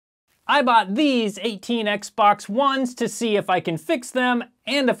I bought these 18 Xbox Ones to see if I can fix them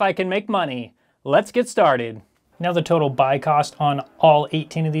and if I can make money. Let's get started. Now the total buy cost on all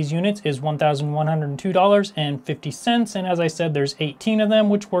 18 of these units is $1,102.50, and as I said, there's 18 of them,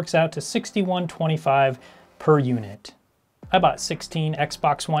 which works out to $61.25 per unit. I bought 16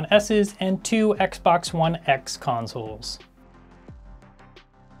 Xbox One S's and 2 Xbox One X consoles.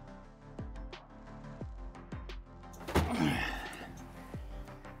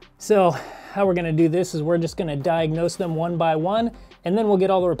 So how we're gonna do this is we're just gonna diagnose them one by one, and then we'll get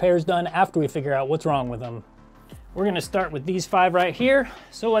all the repairs done after we figure out what's wrong with them. We're gonna start with these 5 right here.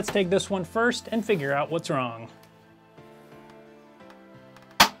 So let's take this one first and figure out what's wrong.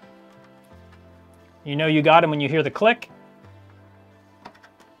 You know you got them when you hear the click.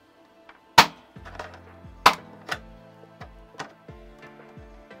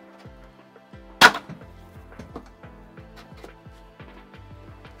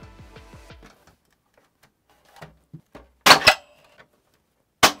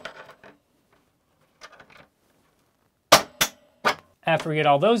 After we get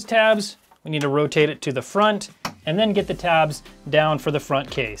all those tabs, we need to rotate it to the front and then get the tabs down for the front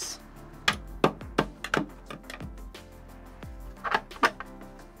case.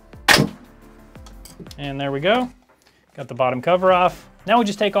 And there we go. Got the bottom cover off. Now we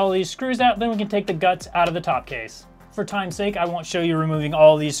just take all these screws out, then we can take the guts out of the top case. For time's sake, I won't show you removing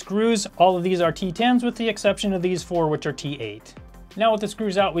all these screws. All of these are T10s with the exception of these 4, which are T8. Now with the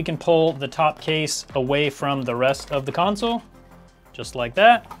screws out, we can pull the top case away from the rest of the console. Just like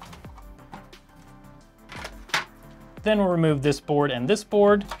that. Then we'll remove this board and this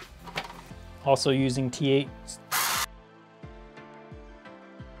board, also using T8.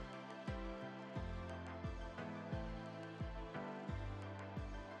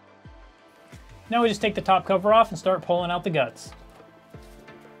 Now we just take the top cover off and start pulling out the guts.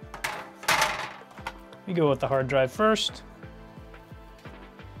 We go with the hard drive first.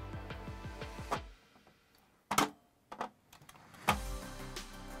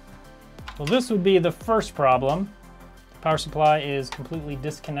 Well, this would be the first problem. The power supply is completely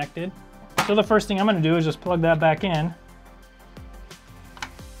disconnected. So the first thing I'm going to do is just plug that back in.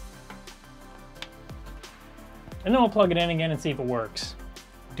 And then we'll plug it in again and see if it works.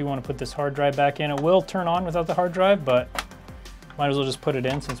 I do want to put this hard drive back in. It will turn on without the hard drive, but might as well just put it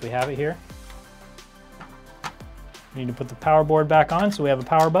in since we have it here. We need to put the power board back on so we have a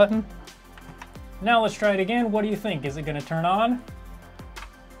power button. Now let's try it again. What do you think? Is it going to turn on?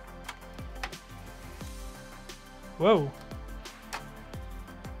 Whoa. I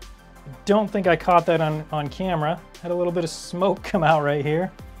don't think I caught that on camera. Had a little bit of smoke come out right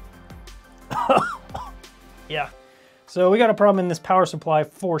here. Yeah. So we got a problem in this power supply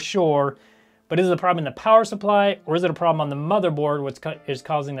for sure, but is it a problem in the power supply or is it a problem on the motherboard which is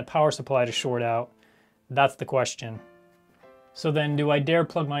causing the power supply to short out? That's the question. So then do I dare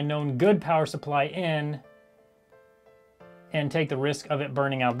plug my known good power supply in and take the risk of it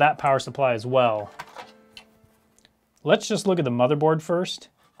burning out that power supply as well? Let's just look at the motherboard first.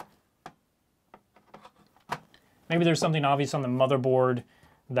 Maybe there's something obvious on the motherboard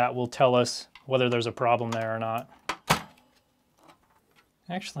that will tell us whether there's a problem there or not.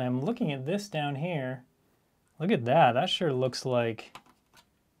 Actually, I'm looking at this down here. Look at that. That sure looks like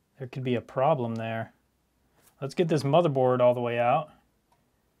there could be a problem there. Let's get this motherboard all the way out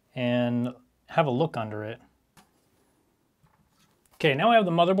and have a look under it. Okay, now I have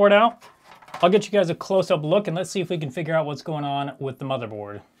the motherboard out. I'll get you guys a close-up look and let's see if we can figure out what's going on with the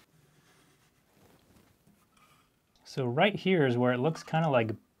motherboard. So right here is where it looks kind of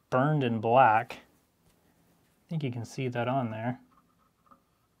like burned in black. I think you can see that on there.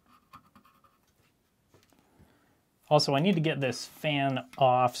 Also, I need to get this fan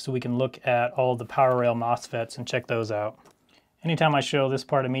off so we can look at all the power rail MOSFETs and check those out. Anytime I show this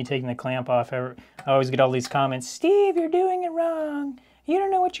part of me taking the clamp off, I always get all these comments, "Steve, you're doing it wrong. You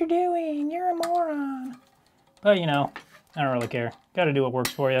don't know what you're doing. You're a moron." But you know, I don't really care. Got to do what works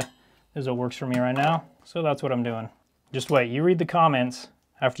for you. This is what works for me right now, so that's what I'm doing. Just wait, you read the comments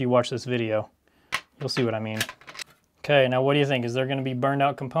after you watch this video. You'll see what I mean. Okay, now what do you think? Is there going to be burned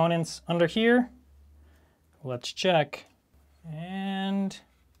out components under here? Let's check. And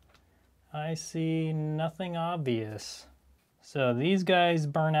I see nothing obvious. So these guys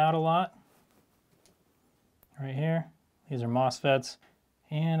burn out a lot. Right here. These are MOSFETs.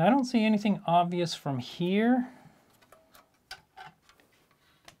 And I don't see anything obvious from here.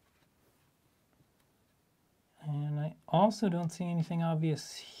 And I also don't see anything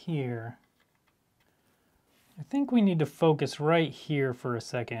obvious here. I think we need to focus right here for a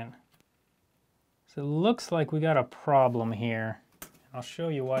second. So it looks like we got a problem here. I'll show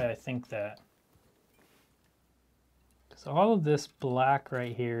you why I think that. So all of this black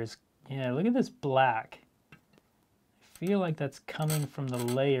right here is, yeah, look at this black. I feel like that's coming from the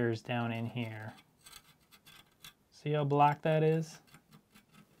layers down in here. See how black that is?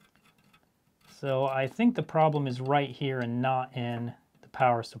 So I think the problem is right here and not in the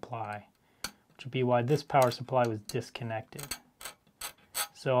power supply, which would be why this power supply was disconnected.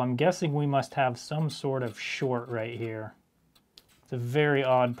 So I'm guessing we must have some sort of short right here. It's a very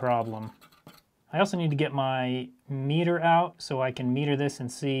odd problem. I also need to get my meter out so I can meter this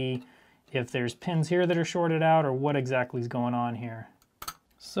and see if there's pins here that are shorted out or what exactly is going on here.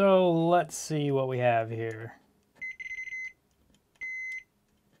 So let's see what we have here.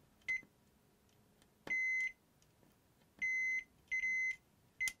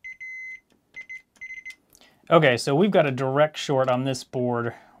 Okay, so we've got a direct short on this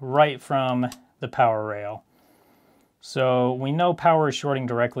board right from the power rail. So we know power is shorting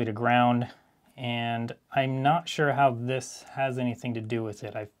directly to ground, and I'm not sure how this has anything to do with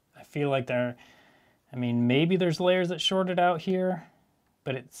it. I feel like maybe there's layers that shorted out here,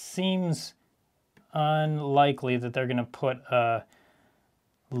 but it seems unlikely that they're gonna put a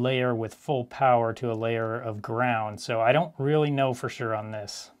layer with full power to a layer of ground. So I don't really know for sure on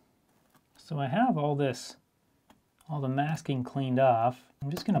this. So I have all the masking cleaned off.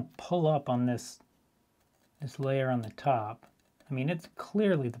 I'm just gonna pull up on this layer on the top. I mean, it's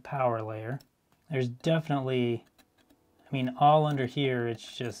clearly the power layer. There's definitely, all under here,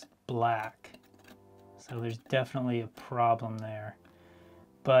 it's just black. So there's definitely a problem there.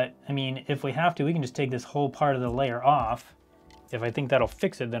 But, if we have to, we can just take this whole part of the layer off. If I think that'll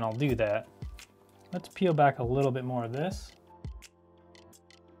fix it, then I'll do that. Let's peel back a little bit more of this.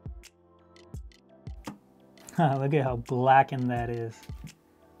 Look at how blackened that is.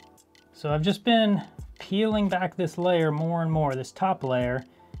 So I've just been peeling back this layer more and more, this top layer.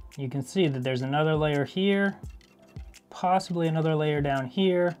 You can see that there's another layer here, possibly another layer down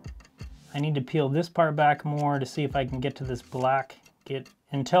here. I need to peel this part back more to see if I can get to this black,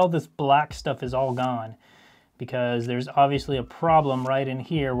 until this black stuff is all gone, because there's obviously a problem right in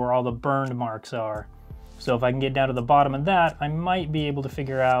here where all the burned marks are. So if I can get down to the bottom of that, I might be able to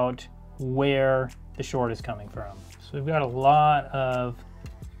figure out where the short is coming from. So we've got a lot of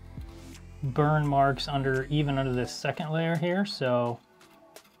burn marks even under this second layer here. So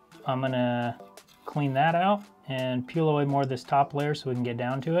I'm gonna clean that out and peel away more of this top layer so we can get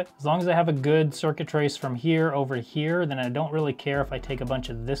down to it. As long as I have a good circuit trace from here over here, then I don't really care if I take a bunch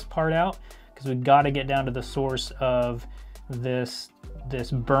of this part out, because we've got to get down to the source of this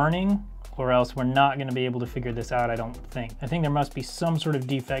burning, or else we're not going to be able to figure this out, I don't think. I think there must be some sort of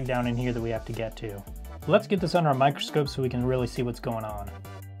defect down in here that we have to get to. Let's get this under a microscope so we can really see what's going on.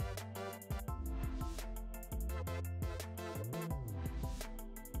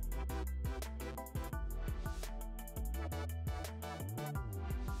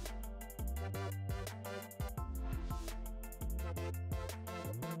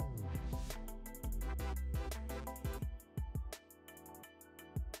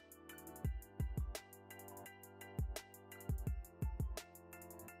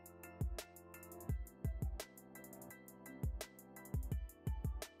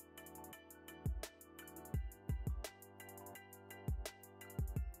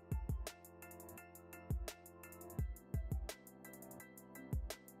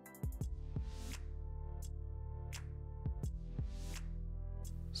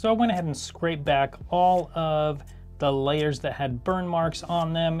 So I went ahead and scraped back all of the layers that had burn marks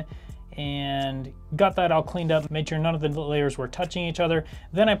on them and got that all cleaned up, made sure none of the layers were touching each other.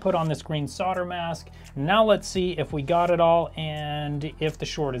 Then I put on this green solder mask. Now let's see if we got it all and if the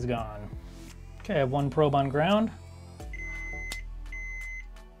short is gone. Okay, I have one probe on ground.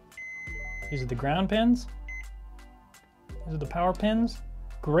 These are the ground pins. These are the power pins.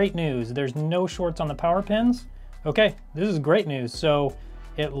 Great news, there's no shorts on the power pins. Okay, this is great news. So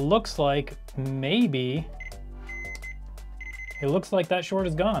it looks like that short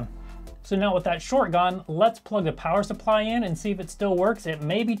is gone. So now with that short gone, let's plug the power supply in and see if it still works. It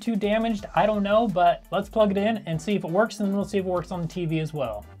may be too damaged, I don't know, but let's plug it in and see if it works, and then we'll see if it works on the TV as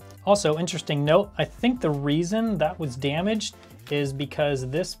well. Also, interesting note, I think the reason that was damaged is because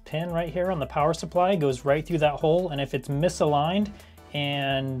this pin right here on the power supply goes right through that hole, and if it's misaligned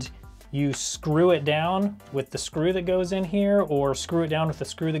and you screw it down with the screw that goes in here, or screw it down with the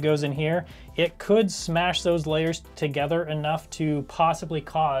screw that goes in here, it could smash those layers together enough to possibly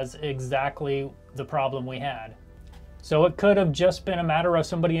cause exactly the problem we had. So it could have just been a matter of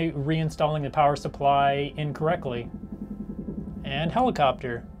somebody reinstalling the power supply incorrectly. And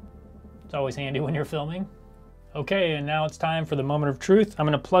helicopter. It's always handy when you're filming. Okay, and now it's time for the moment of truth. I'm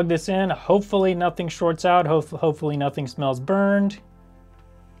gonna plug this in. Hopefully nothing shorts out. Hopefully nothing smells burned.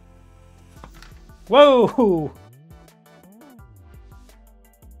 Whoa!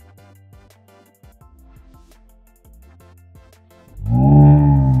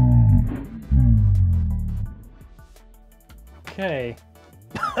 Okay.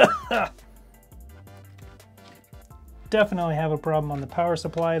 Definitely have a problem on the power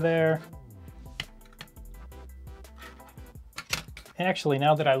supply there. Actually,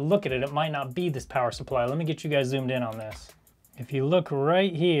 now that I look at it, it might not be this power supply. Let me get you guys zoomed in on this. If you look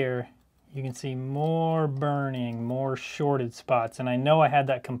right here, you can see more burning, more shorted spots. And I know I had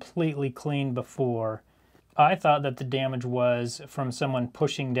that completely cleaned before. I thought that the damage was from someone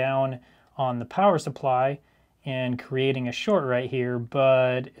pushing down on the power supply and creating a short right here,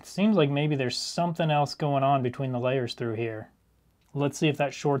 but it seems like maybe there's something else going on between the layers through here. Let's see if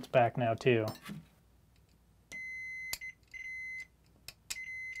that short's back now too.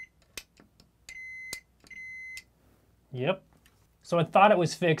 Yep. So I thought it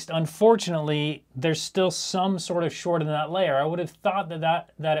was fixed. Unfortunately, there's still some sort of short in that layer. I would have thought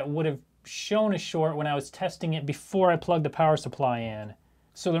that it would have shown a short when I was testing it before I plugged the power supply in.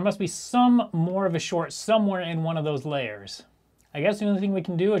 So there must be some more of a short somewhere in one of those layers. I guess the only thing we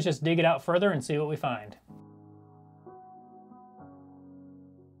can do is just dig it out further and see what we find.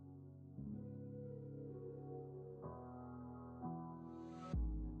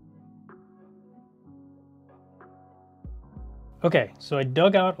 Okay, so I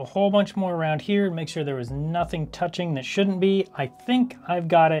dug out a whole bunch more around here to make sure there was nothing touching that shouldn't be. I think I've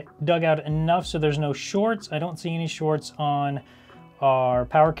got it dug out enough so there's no shorts. I don't see any shorts on our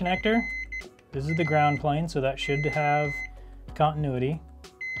power connector. This is the ground plane, so that should have continuity.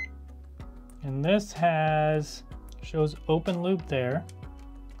 And this shows open loop there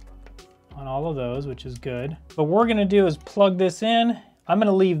on all of those, which is good. What we're gonna do is plug this in. I'm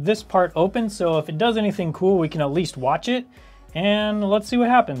gonna leave this part open, so if it does anything cool, we can at least watch it. And let's see what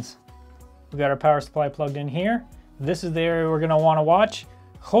happens. We got our power supply plugged in here. This is the area we're gonna wanna watch.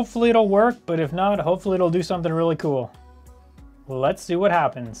 Hopefully it'll work, but if not, hopefully it'll do something really cool. Let's see what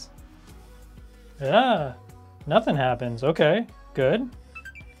happens. Ah, nothing happens. Okay, good.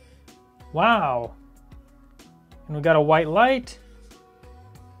 Wow. And we got a white light.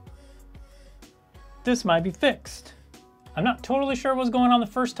 This might be fixed. I'm not totally sure what was going on the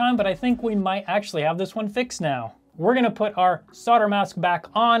first time, but I think we might actually have this one fixed now. We're gonna put our solder mask back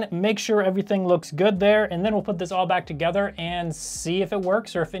on, make sure everything looks good there, and then we'll put this all back together and see if it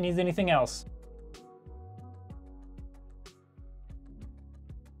works or if it needs anything else.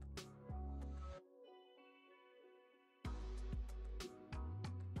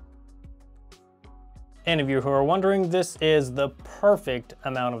 Any of you who are wondering, this is the perfect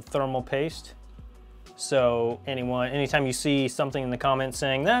amount of thermal paste. So anytime you see something in the comments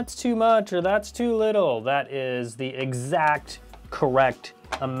saying that's too much or that's too little, that is the exact correct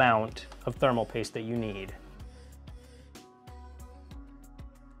amount of thermal paste that you need.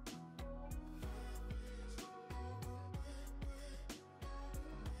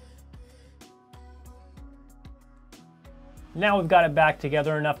 Now we've got it back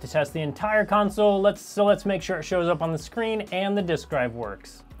together enough to test the entire console. Let's make sure it shows up on the screen and the disk drive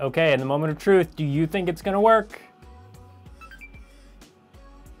works. Okay, in the moment of truth, do you think it's gonna work?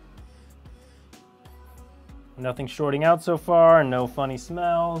 Nothing shorting out so far, no funny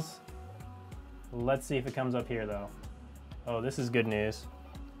smells. Let's see if it comes up here though. Oh, this is good news.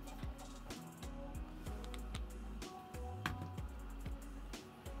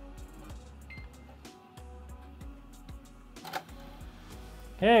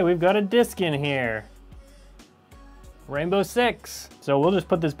 Hey, we've got a disc in here. Rainbow 6. So we'll just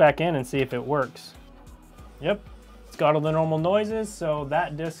put this back in and see if it works. Yep, it's got all the normal noises, so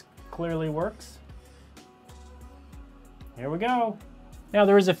that disc clearly works. Here we go. Now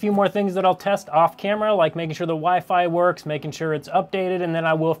there is a few more things that I'll test off camera, like making sure the Wi-Fi works, making sure it's updated, and then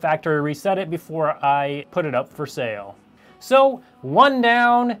I will factory reset it before I put it up for sale. So 1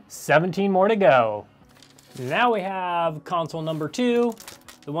 down, 17 more to go. Now we have console number 2.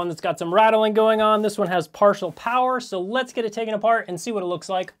 The one that's got some rattling going on. This one has partial power, so let's get it taken apart and see what it looks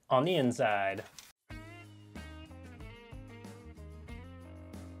like on the inside.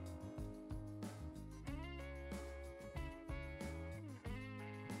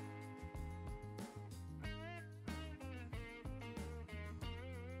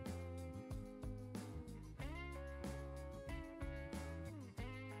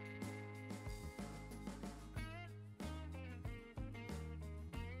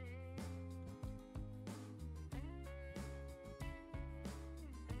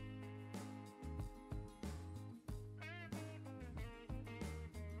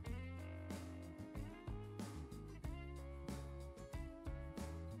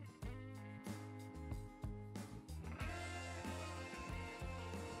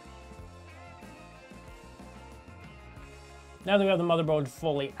 Now that we have the motherboard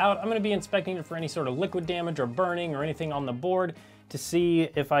fully out, I'm going to be inspecting it for any sort of liquid damage or burning or anything on the board to see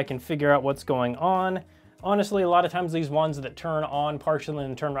if I can figure out what's going on. Honestly, a lot of times these ones that turn on partially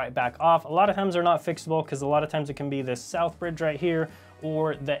and turn right back off, a lot of times they're not fixable because a lot of times it can be this south bridge right here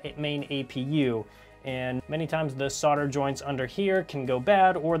or the main APU. And many times the solder joints under here can go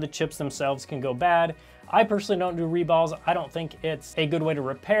bad or the chips themselves can go bad. I personally don't do reballs. I don't think it's a good way to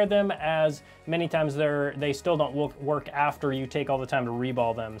repair them, as many times they still don't work after you take all the time to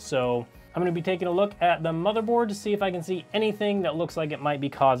reball them. So I'm gonna be taking a look at the motherboard to see if I can see anything that looks like it might be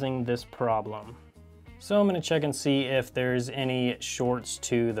causing this problem. So I'm gonna check and see if there's any shorts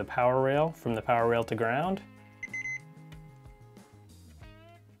to the power rail, from the power rail to ground.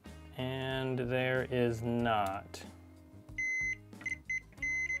 And there is not.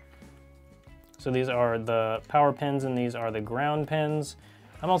 So these are the power pins and these are the ground pins.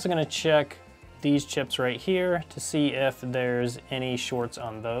 I'm also gonna check these chips right here to see if there's any shorts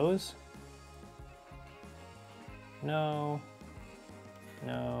on those. No,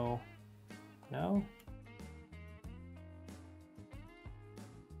 no, no.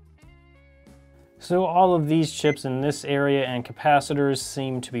 So all of these chips in this area and capacitors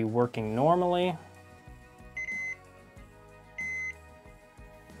seem to be working normally.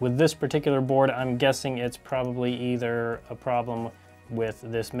 With this particular board, I'm guessing it's probably either a problem with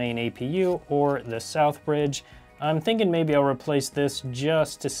this main APU or the south bridge. I'm thinking maybe I'll replace this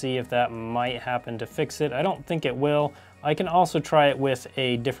just to see if that might happen to fix it. I don't think it will. I can also try it with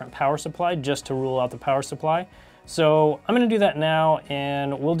a different power supply just to rule out the power supply. So I'm gonna do that now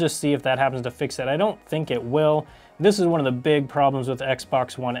and we'll just see if that happens to fix it. I don't think it will. This is one of the big problems with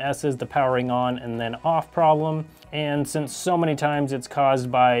Xbox One S's, the powering on and then off problem. And since so many times it's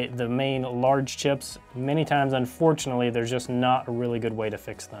caused by the main large chips, many times unfortunately there's just not a really good way to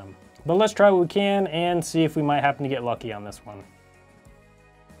fix them. But let's try what we can and see if we might happen to get lucky on this one.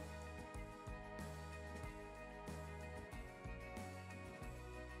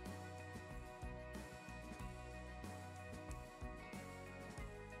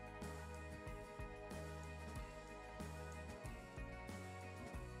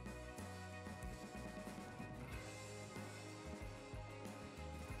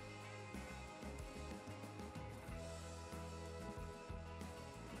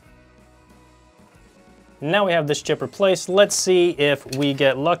 Now we have this chip replaced. Let's see if we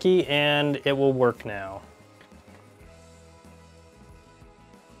get lucky and it will work now.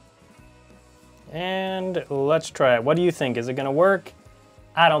 And let's try it. What do you think? Is it gonna work?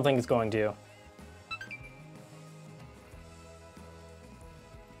 I don't think it's going to.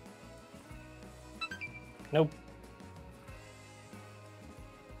 Nope.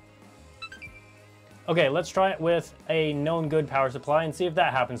 Okay, let's try it with a known good power supply and see if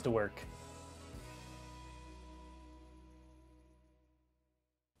that happens to work.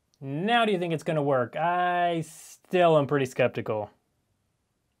 Now do you think it's gonna work? I still am pretty skeptical.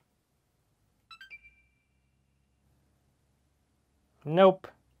 Nope.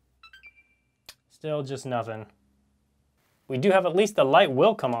 Still just nothing. We do have at least the light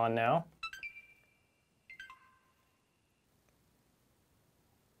will come on now.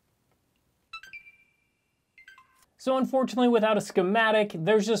 So unfortunately, without a schematic,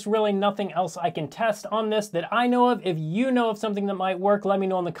 there's just really nothing else I can test on this that I know of. If you know of something that might work, let me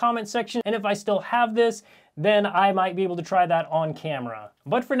know in the comment section. And if I still have this, then I might be able to try that on camera.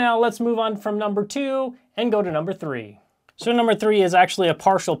 But for now, let's move on from number 2 and go to number 3. So number 3 is actually a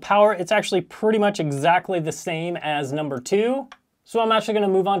partial power. It's actually pretty much exactly the same as number 2. So I'm actually gonna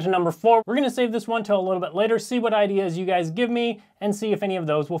move on to number 4. We're gonna save this one till a little bit later, see what ideas you guys give me, and see if any of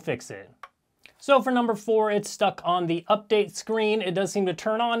those will fix it. So for number 4, it's stuck on the update screen. It does seem to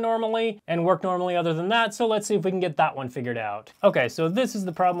turn on normally and work normally other than that, so let's see if we can get that one figured out. Okay, so this is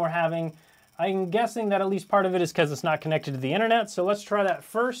the problem we're having. I'm guessing that at least part of it is because it's not connected to the internet, so let's try that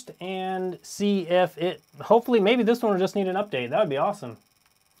first and see if it, hopefully maybe this one will just need an update. That would be awesome.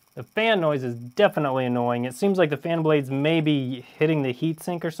 The fan noise is definitely annoying. It seems like the fan blades may be hitting the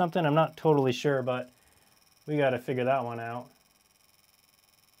heatsink or something. I'm not totally sure, but we gotta figure that one out.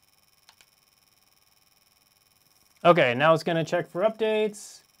 Okay, now it's gonna check for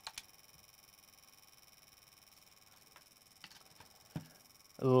updates.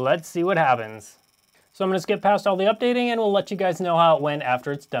 Let's see what happens. So I'm gonna skip past all the updating and we'll let you guys know how it went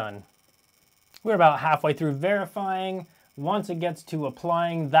after it's done. We're about halfway through verifying. Once it gets to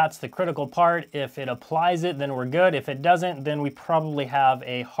applying, that's the critical part. If it applies it, then we're good. If it doesn't, then we probably have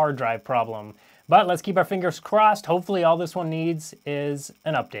a hard drive problem. But let's keep our fingers crossed. Hopefully all this one needs is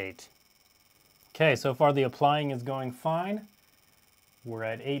an update. Okay, so far the applying is going fine. We're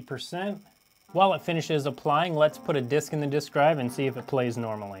at 8%. While it finishes applying, let's put a disk in the disk drive and see if it plays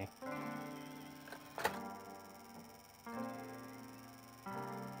normally.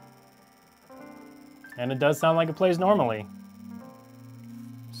 And it does sound like it plays normally.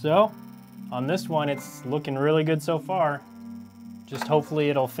 So, on this one, it's looking really good so far. Just hopefully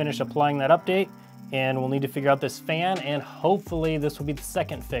it'll finish applying that update, and we'll need to figure out this fan, and hopefully this will be the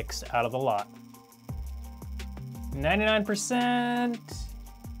second fix out of the lot. 99%.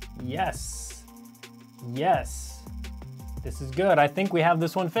 Yes. Yes. This is good. I think we have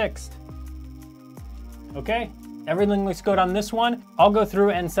this one fixed. Okay. Everything looks good on this one. I'll go through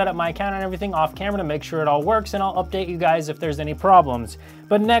and set up my account and everything off camera to make sure it all works, and I'll update you guys if there's any problems.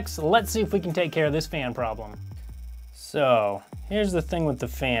 But next, let's see if we can take care of this fan problem. So, here's the thing with the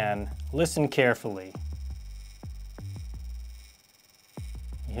fan. Listen carefully.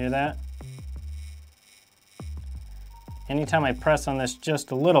 You hear that? Anytime I press on this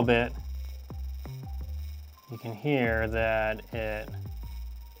just a little bit, you can hear that it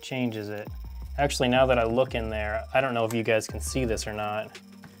changes it. Actually, now that I look in there, I don't know if you guys can see this or not.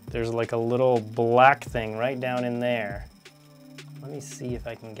 There's like a little black thing right down in there. Let me see if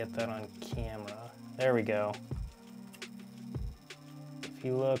I can get that on camera. There we go. If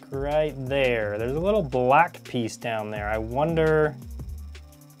you look right there, there's a little black piece down there. I wonder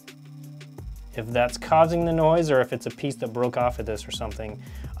if that's causing the noise or if it's a piece that broke off of this or something.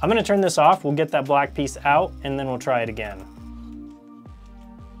 I'm gonna turn this off, we'll get that black piece out, and then we'll try it again.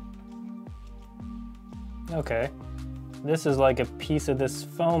 Okay, this is like a piece of this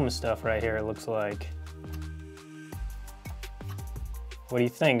foam stuff right here, it looks like. What do you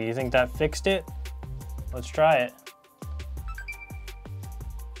think? Do you think that fixed it? Let's try it.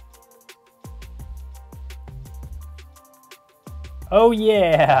 Oh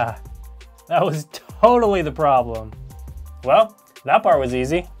yeah, that was totally the problem. Well, that part was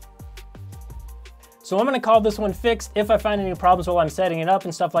easy. So I'm gonna call this one fixed. If I find any problems while I'm setting it up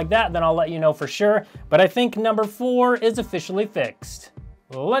and stuff like that, then I'll let you know for sure. But I think number 4 is officially fixed.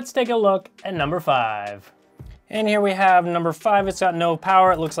 Let's take a look at number 5. And here we have number 5. It's got no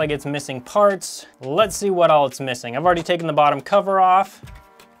power. It looks like it's missing parts. Let's see what all it's missing. I've already taken the bottom cover off.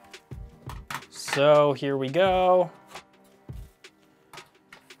 So here we go.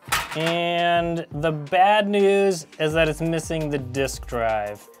 And the bad news is that it's missing the disk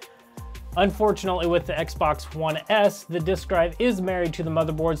drive. Unfortunately, with the Xbox One S, the disk drive is married to the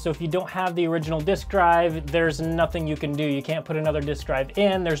motherboard, so if you don't have the original disk drive, there's nothing you can do. You can't put another disk drive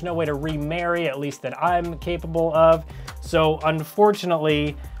in. There's no way to remarry, at least that I'm capable of. So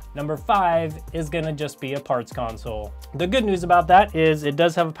unfortunately, number 5 is gonna just be a parts console. The good news about that is it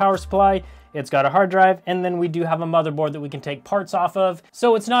does have a power supply, it's got a hard drive, and then we do have a motherboard that we can take parts off of.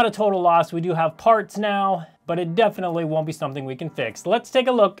 So it's not a total loss. We do have parts now, but it definitely won't be something we can fix. Let's take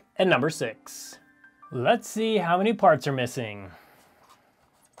a look at number 6. Let's see how many parts are missing.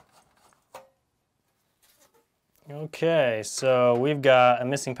 Okay, so we've got a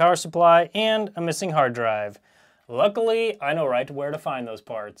missing power supply and a missing hard drive. Luckily, I know right where to find those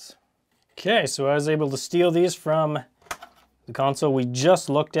parts. Okay, so I was able to steal these from the console we just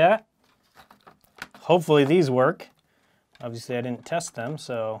looked at. Hopefully these work. Obviously I didn't test them,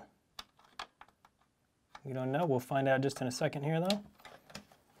 so we don't know. We'll find out just in a second here though.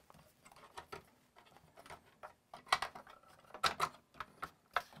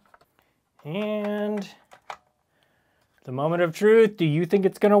 And the moment of truth, do you think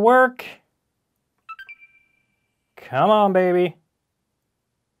it's gonna work? Come on, baby.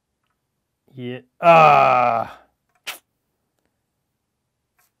 Yeah,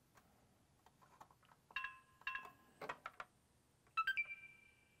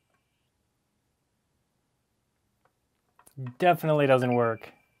 Definitely doesn't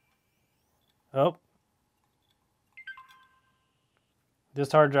work. Oh.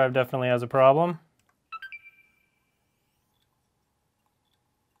 This hard drive definitely has a problem.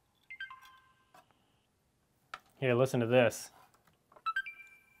 Here, listen to this.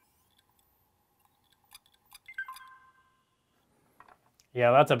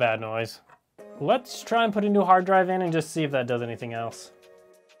 Yeah, that's a bad noise. Let's try and put a new hard drive in and just see if that does anything else.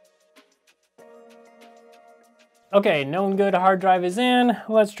 Okay, known good hard drive is in.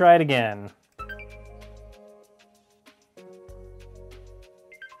 Let's try it again.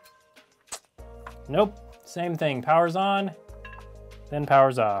 Nope, same thing. Power's on, then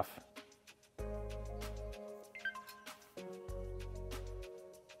power's off.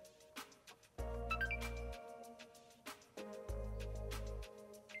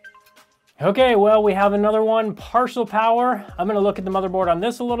 Okay, well, we have another one, partial power. I'm gonna look at the motherboard on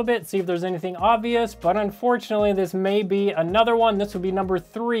this a little bit, see if there's anything obvious, but unfortunately this may be another one. This would be number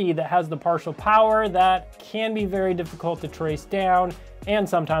 3 that has the partial power that can be very difficult to trace down and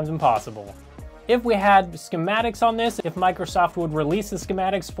sometimes impossible. If we had schematics on this, if Microsoft would release the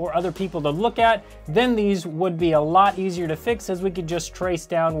schematics for other people to look at, then these would be a lot easier to fix, as we could just trace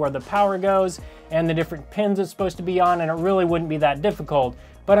down where the power goes and the different pins it's supposed to be on, and it really wouldn't be that difficult.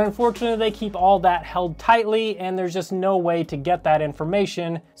 But unfortunately, they keep all that held tightly, and there's just no way to get that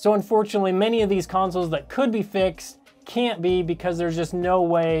information. So unfortunately, many of these consoles that could be fixed can't be, because there's just no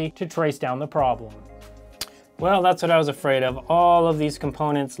way to trace down the problem. Well, that's what I was afraid of. All of these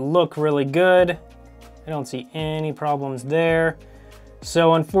components look really good. I don't see any problems there.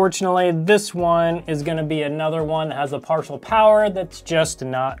 So unfortunately, this one is gonna be another one that has a partial power that's just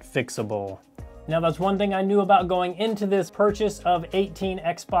not fixable. Now, that's one thing I knew about going into this purchase of 18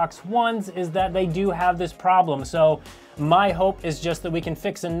 Xbox Ones, is that they do have this problem. So my hope is just that we can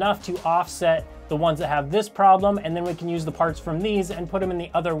fix enough to offset the ones that have this problem, and then we can use the parts from these and put them in the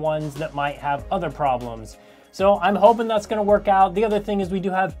other ones that might have other problems. So I'm hoping that's gonna work out. The other thing is we do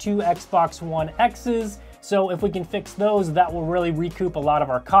have 2 Xbox One X's, so if we can fix those, that will really recoup a lot of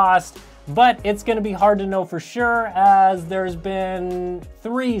our cost. But it's gonna be hard to know for sure, as there's been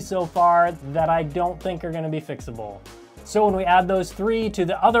 3 so far that I don't think are gonna be fixable. So when we add those 3 to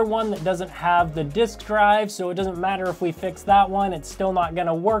the other one that doesn't have the disk drive, so it doesn't matter if we fix that one, it's still not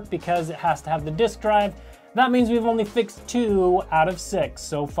gonna work because it has to have the disk drive. That means we've only fixed 2 out of 6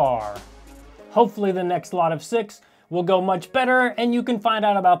 so far. Hopefully the next lot of 6 will go much better, and you can find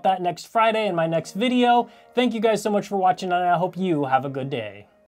out about that next Friday in my next video. Thank you guys so much for watching, and I hope you have a good day.